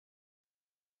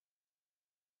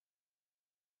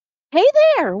Hey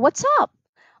there, what's up?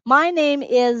 My name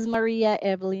is Maria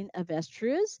Evelyn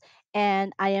Avestruz,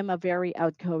 and I am a very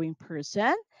outgoing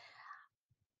person.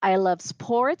 I love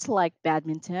sports like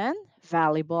badminton,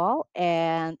 volleyball,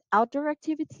 and outdoor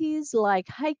activities like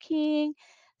hiking,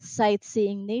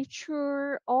 sightseeing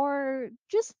nature, or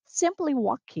just simply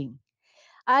walking.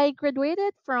 I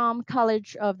graduated from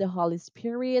College of the Holy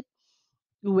Spirit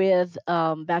with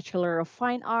Bachelor of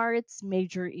Fine Arts,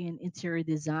 major in interior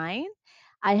design.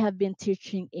 I have been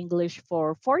teaching English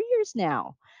for 4 years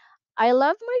now. I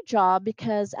love my job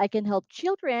because I can help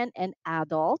children and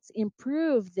adults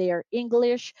improve their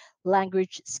English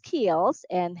language skills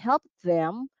and help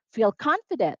them feel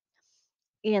confident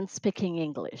in speaking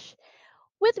English.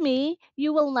 With me,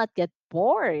 you will not get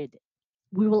bored.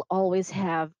 We will always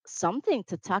have something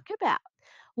to talk about.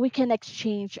 We can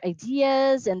exchange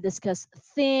ideas and discuss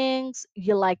things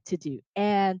you like to do.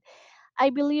 And I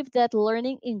believe that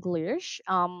learning English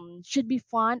should be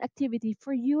fun activity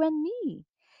for you and me.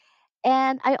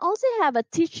 And I also have a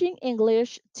teaching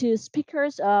English to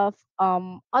speakers of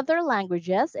other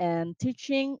languages and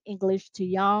teaching English to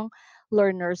young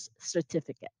learners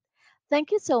certificate. Thank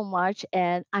you so much,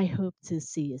 and I hope to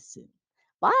see you soon.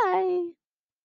 Bye.